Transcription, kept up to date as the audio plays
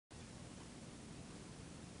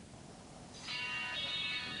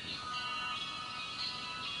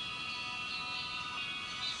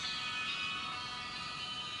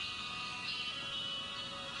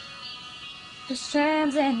The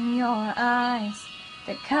strands in your eyes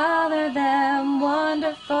that color them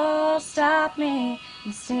wonderful stop me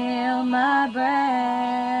and steal my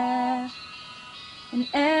breath. And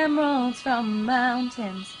emeralds from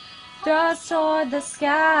mountains thrust toward the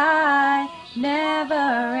sky,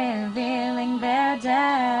 never revealing their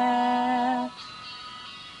depth.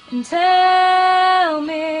 And tell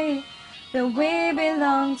me that we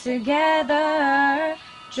belong together.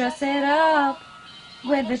 Dress it up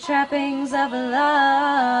with the trappings of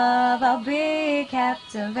love. I'll be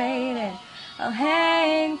captivated. I'll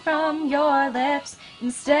hang from your lips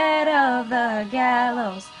instead of the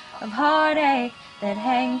gallows of heartache that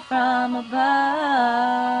hang from above.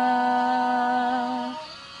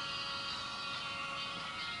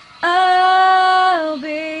 I'll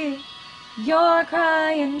be your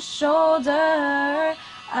crying shoulder.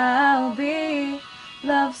 I'll be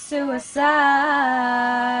love's suicide.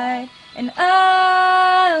 And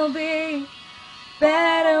I'll be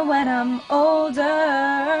better when I'm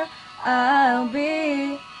older. I'll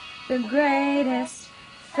be the greatest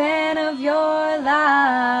fan of your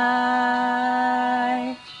life.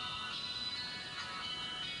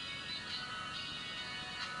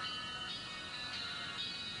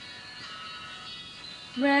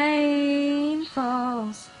 Rain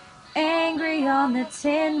falls angry on the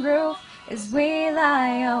tin roof as we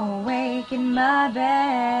lie awake in my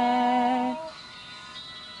bed.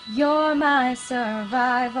 You're my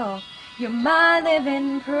survival, you're my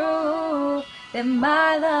living proof that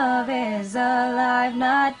my love is alive,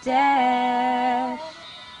 not dead.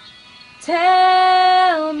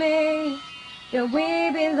 Tell me that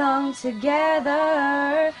we belong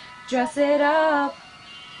together. Dress it up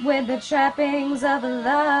with the trappings of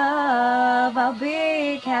love. I'll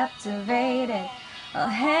be captivated. I'll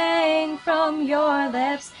hang from your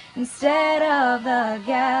lips instead of the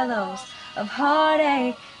gallows of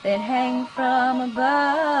heartache that hang from above.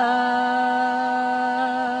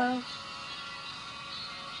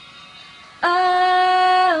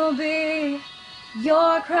 I'll be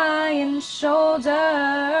your crying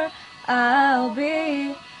shoulder. I'll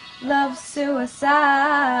be love's suicide.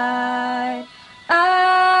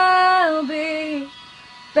 I'll be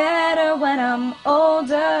better when I'm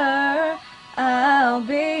older. I'll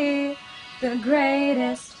be the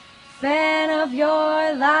greatest fan of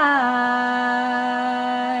your life.